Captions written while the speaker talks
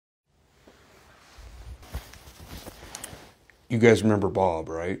You guys remember Bob,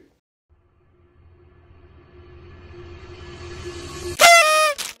 right?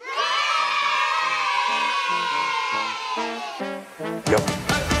 Yep.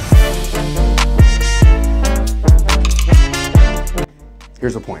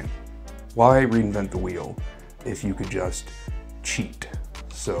 Here's the point. Why reinvent the wheel if you could just cheat?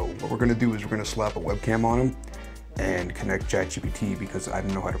 So what we're gonna do is we're gonna slap a webcam on him and connect Chatgpt because I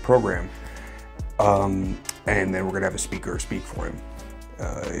don't know how to program. And then we're gonna have a speaker speak for him.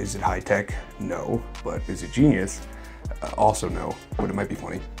 Is it high tech? No. But is it genius? Also no, but it might be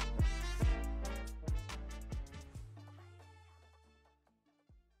funny.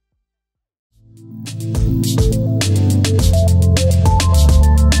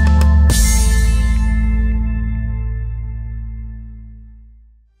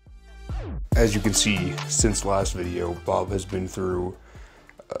 As you can see, since last video, Bob has been through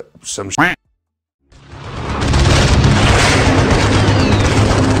some shit.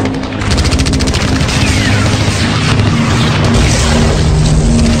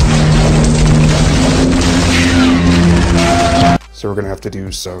 So we're gonna have to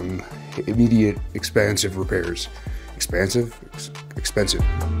do some immediate expansive repairs. Expansive? Expensive.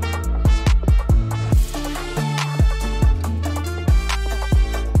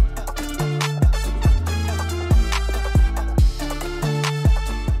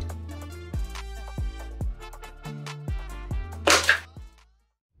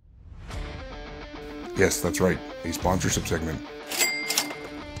 Yes, that's right, a sponsorship segment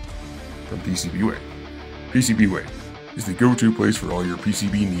from PCBWay. PCBWay is the go-to place for all your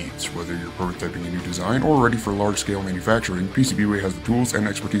PCB needs. Whether you're prototyping a new design or ready for large-scale manufacturing, PCBWay has the tools and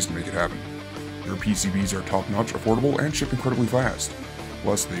expertise to make it happen. Their PCBs are top-notch, affordable, and ship incredibly fast.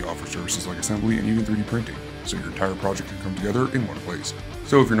 Plus, they offer services like assembly and even 3D printing, so your entire project can come together in one place.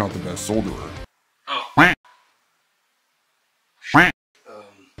 So if you're not the best solderer,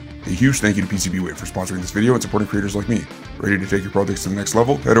 a huge thank you to PCBWay for sponsoring this video and supporting creators like me. Ready to take your projects to the next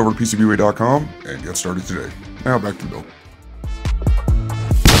level? Head over to PCBWay.com and get started today. Now back to the build.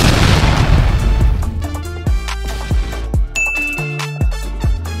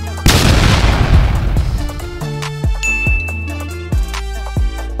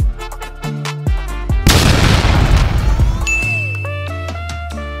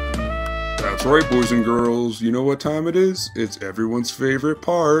 That's right, boys and girls, you know what time it is? It's everyone's favorite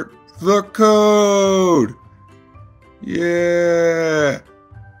part, the code! Yeah!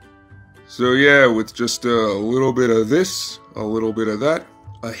 So yeah, with just a little bit of this, a little bit of that,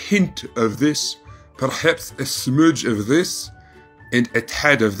 a hint of this, perhaps a smudge of this, and a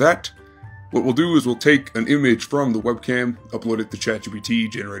tad of that, what we'll do is we'll take an image from the webcam, upload it to Chatgpt,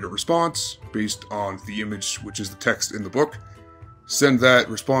 generate a response based on the image, which is the text in the book, send that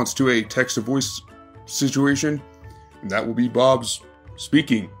response to a text-to-voice situation, and that will be Bob's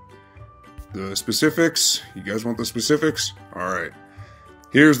speaking. The specifics, you guys want the specifics? Alright,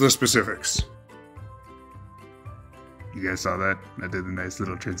 here's the specifics. You guys saw that? I did a nice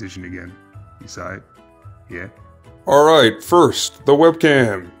little transition again. You saw it? Yeah? Alright, first, the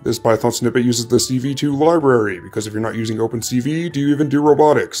webcam. This Python snippet uses the CV2 library, because if you're not using OpenCV, do you even do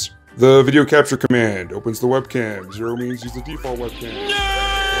robotics? The video capture command opens the webcam. 0 means use the default webcam.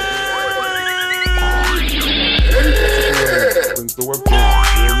 Opens the webcam.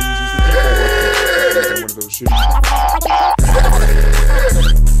 0 means use the default webcam. One of those shitty.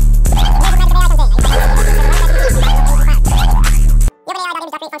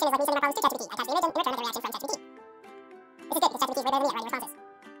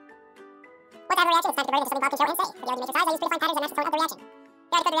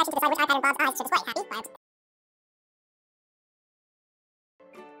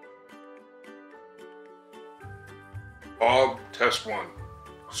 Bob, test 1.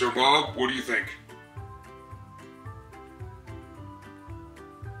 So Bob, what do you think?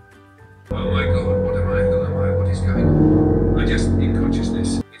 Oh my god, what am I? Who am I? What is going on? I just, in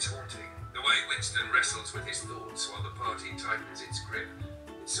consciousness, it's haunting. The way Winston wrestles with his thoughts while the party tightens its grip.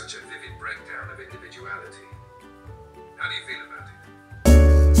 It's such a vivid breakdown of individuality. How do you feel about it?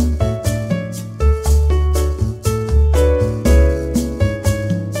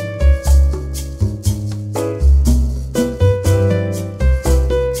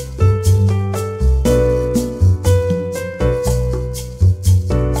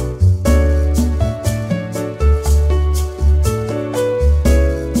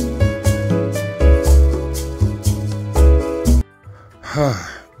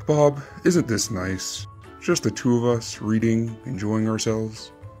 Bob, isn't this nice? Just the two of us, reading, enjoying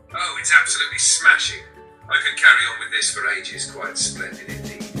ourselves. Oh, it's absolutely smashing. I could carry on with this for ages. Quite splendid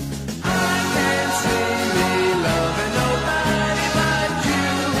indeed. I can't see me loving nobody.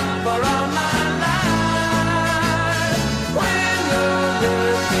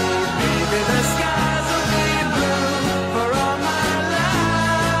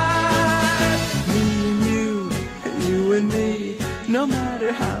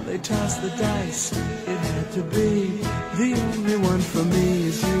 toss the dice, it had to be. The only one for me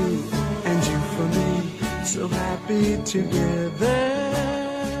is you, and you for me. So happy together.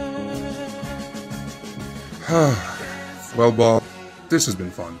 Well, Bob, this has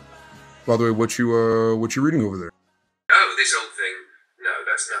been fun. By the way, what you reading over there? Oh, this old thing? No,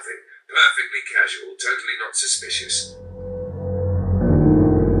 that's nothing. Perfectly casual, totally not suspicious.